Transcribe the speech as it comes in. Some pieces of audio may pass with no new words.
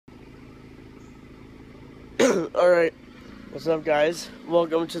Alright, what's up guys?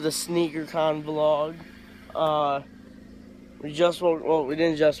 Welcome to the Sneakercon vlog. We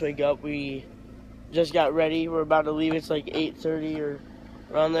didn't just wake up, we just got ready. We're about to leave. It's like 8:30 or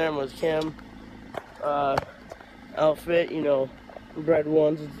around there. I'm with Kim. Outfit, you know, red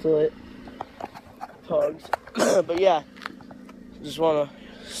ones and slit pugs. But yeah, just want to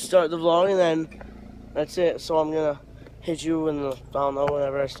start the vlog and then that's it. So I'm gonna hit you in the, I don't know,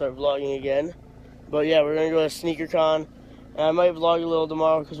 whenever I start vlogging again. But yeah, we're gonna go to Sneakercon. And I might vlog a little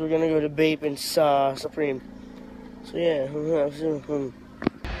tomorrow because we're gonna go to Beme and Supreme. So yeah.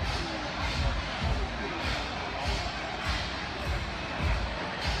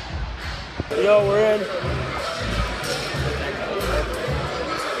 Yo, we're in.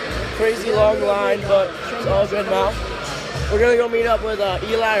 Crazy long line, but it's all good now. We're gonna go meet up with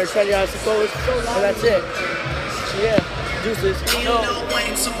Eli or Teddy, I suppose, and that's it. So yeah, deuces. Yo.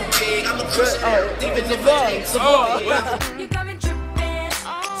 It's a vlog. It's a vlog.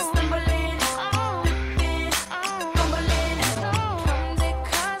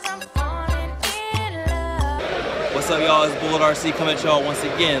 What's up, y'all? It's Bullet RC coming at y'all once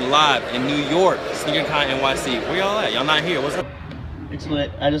again live in New York, Sneakercon NYC. Where y'all at? Y'all not here. What's up? It's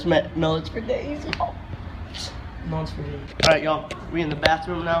lit. I just met Melons for days. Melons for days. Alright, y'all. We in the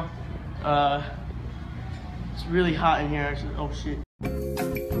bathroom now. It's really hot in here, actually. Oh, shit.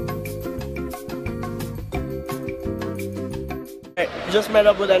 Alright, just met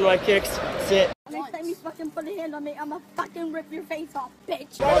up with NY Kicks. That's it. Next time you fucking put a hand on me, I'ma fucking rip your face off,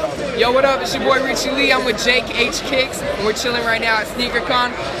 bitch. Yo, what up? It's your boy Richie Lee. I'm with Jake H Kicks, and we're chilling right now at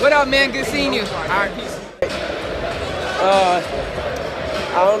Sneakercon. What up, man? Good seeing you. Alright, peace.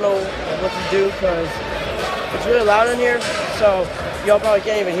 I don't know what to do because it's really loud in here, so y'all probably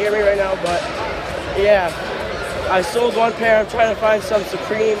can't even hear me right now, but yeah. I sold one pair. I'm trying to find some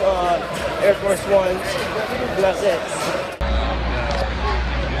Supreme Air Force Ones, and that's it.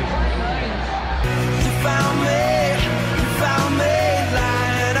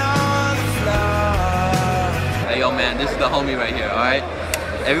 Hey, yo, man, this is the homie right here, alright?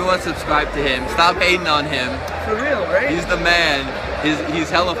 Everyone subscribe to him. Stop hating on him. For real, right? He's the man. He's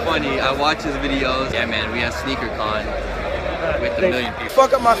hella funny. I watch his videos. Yeah, man, we have Sneakercon with a million people.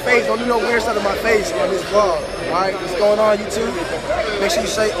 Fuck up my face. Don't do no weird stuff to my face on this vlog. Alright, what's going on, YouTube? Make sure you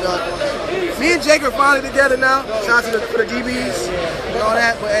say, me and Jake are finally together now. Shout out to for the DBs and all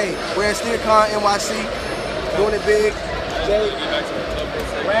that. But hey, we're at Sneakercon NYC. Doing it big. Jake,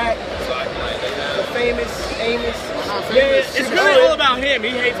 Rack, the famous Amos. Yeah, it's really all about him. He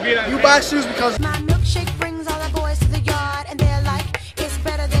hates being on. You buy shoes because My milkshake brings all the boys to the yard, and they're like, it's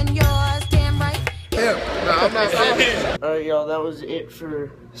better than yours, damn right. him. No, I'm not. Alright, y'all, that was it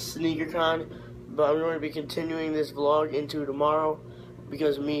for Sneakercon. But I'm going to be continuing this vlog into tomorrow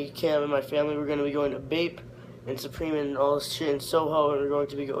because me, Cam, and my family, we're going to be going to Beme and Supreme and all this shit in Soho, and we're going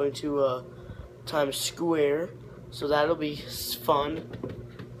to be going to Times Square. So that'll be fun.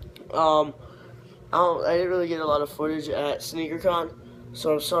 I didn't really get a lot of footage at Sneakercon,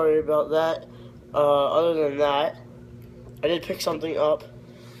 so I'm sorry about that. Other than that, I did pick something up.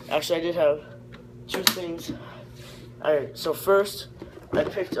 Actually, I did have two things. Alright, so first, I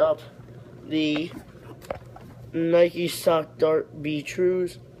picked up the Nike Sock Dart B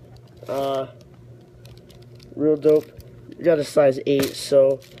Trues. Real dope. Got a size 8,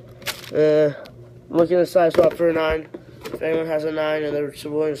 so I'm looking at a size swap for a 9. If anyone has a 9 and they're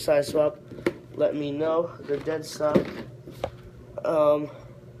willing to size swap, let me know. They're dead stock.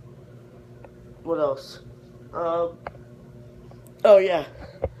 What else? Oh yeah.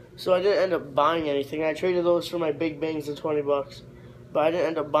 So I didn't end up buying anything. I traded those for my Big Bangs and $20, but I didn't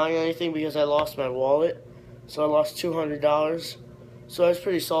end up buying anything because I lost my wallet. So I lost $200. So I was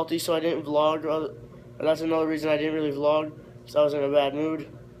pretty salty. So I didn't vlog. That's another reason I didn't really vlog, because I was in a bad mood.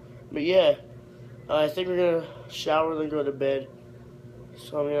 But yeah, I think we're gonna shower then go to bed.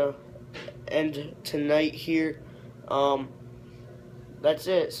 So I'm gonna end tonight here. That's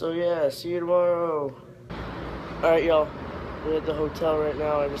it. So yeah, see you tomorrow. Alright, y'all, we're at the hotel right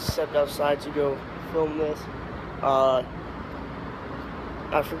now. I just stepped outside to go film this. I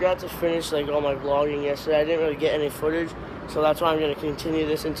forgot to finish like all my vlogging yesterday. I didn't really get any footage, so that's why I'm gonna continue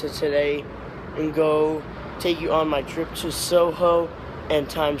this into today and go take you on my trip to Soho and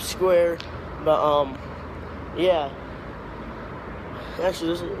Times Square. But yeah.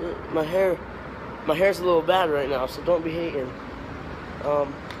 Actually, my hair's a little bad right now, so don't be hating.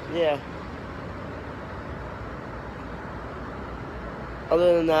 Yeah.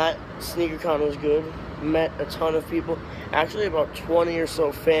 Other than that, Sneakercon was good. Met a ton of people. Actually, about 20 or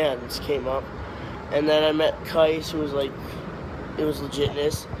so fans came up. And then I met Kais, who was like, it was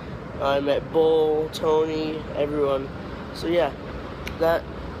legitness. I met Bull, Tony, everyone. So yeah,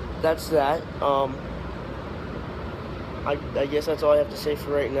 that's that. I guess that's all I have to say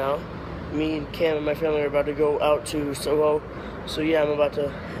for right now. Me and Cam and my family are about to go out to Soho. So yeah, I'm about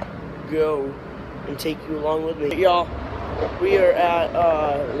to go and take you along with me. Y'all, we are at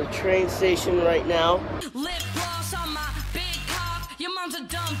the train station right now. Lip gloss on my big cock. Your mom's a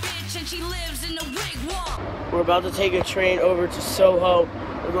dumb bitch and she lives in a wigwam. We're about to take a train over to Soho.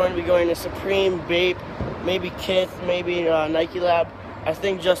 We're going to be going to Supreme, Bape, maybe Kith, maybe Nike Lab. I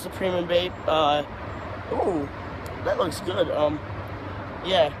think just Supreme and Bape. Ooh, that looks good.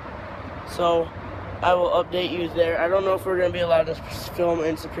 Yeah. So I will update you there. I don't know if we're going to be allowed to film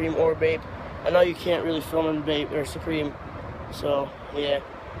in Supreme or Bape. I know you can't really film in Bape or Supreme. So yeah.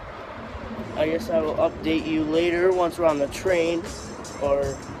 I guess I will update you later once we're on the train, or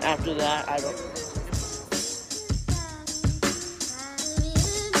after that, I don't.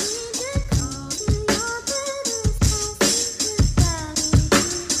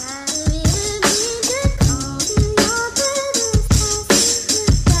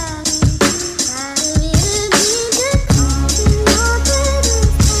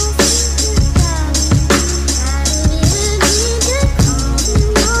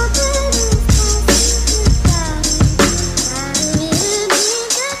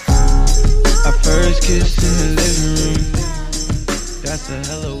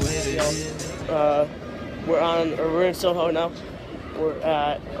 We're in Soho now. We're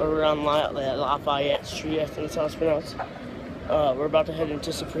around Lafayette Street, I think that's how it's pronounced. We're about to head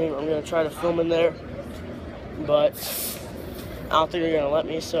into Supreme. I'm gonna try to film in there, but I don't think they're gonna let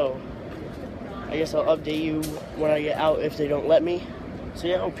me. So I guess I'll update you when I get out if they don't let me. So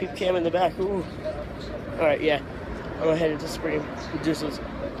yeah, oh, peep cam in the back. Ooh. All right, yeah. I'm gonna head into Supreme. Deuces.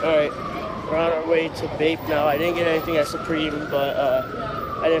 All right, we're on our way to Bape now. I didn't get anything at Supreme, but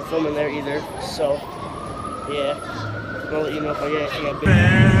I didn't film in there either. So. Yeah, I'll let you know if I get anything at Beme.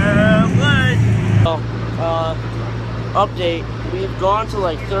 Update, we've gone to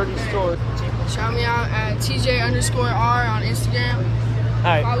like 30 stores. Shout me out at TJ_R on Instagram.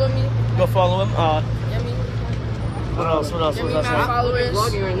 Alright. Follow me. Go follow him. Get me. What else? Get me my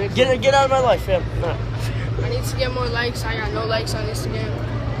followers. Get out of my life, fam. Nah. I need to get more likes. I got no likes on Instagram.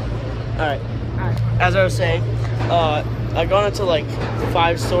 Alright. As I was saying, I've gone into like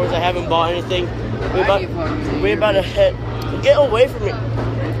 5 stores. I haven't bought anything. We're about to head. Get away from me.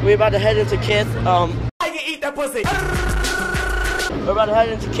 We're about to head into Kith. I can eat that pussy. We're about to head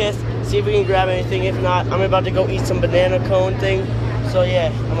into Kith. See if we can grab anything. If not, I'm about to go eat some banana cone thing. So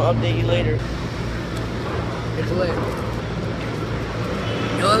yeah, I'm gonna update you later. It's lit.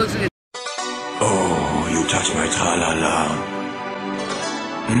 Oh, you touch my tra-la-la.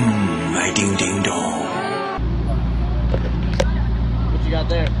 My ding-ding-dong. What you got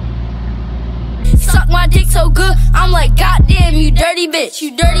there? Suck my dick so good, I'm like, goddamn, you dirty bitch,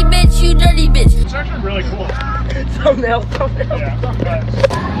 you dirty bitch, you dirty bitch. It's actually really cool. Thumbnail. Yeah.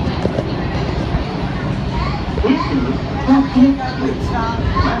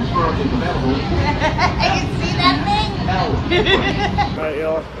 Alright,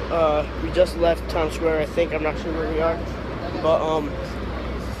 y'all. We just left Times Square, I think. I'm not sure where we are. But,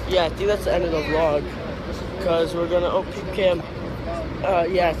 yeah, I think that's the end of the vlog. Because we're gonna, oh, peep cam.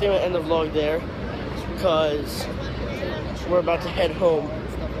 Yeah, I think we'll end the vlog there. Because we're about to head home.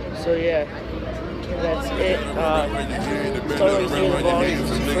 So, yeah. That's it. Tell me what you think of the vlog. If this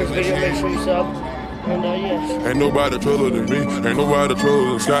is the first video, make sure you sub. And, yeah. Ain't nobody truller than me. Ain't nobody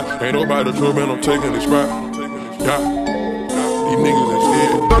truller than Scott. Ain't nobody truller, man, I'm taking this spot. Yeah. These niggas is shit.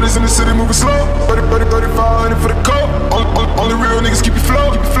 Notice in the city moving slow. 3500 for the coat. Only real niggas keep you flow.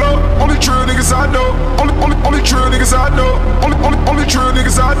 Only true niggas I know. Only true niggas I know. Only true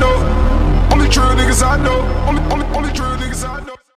niggas I know. Only true niggas I know.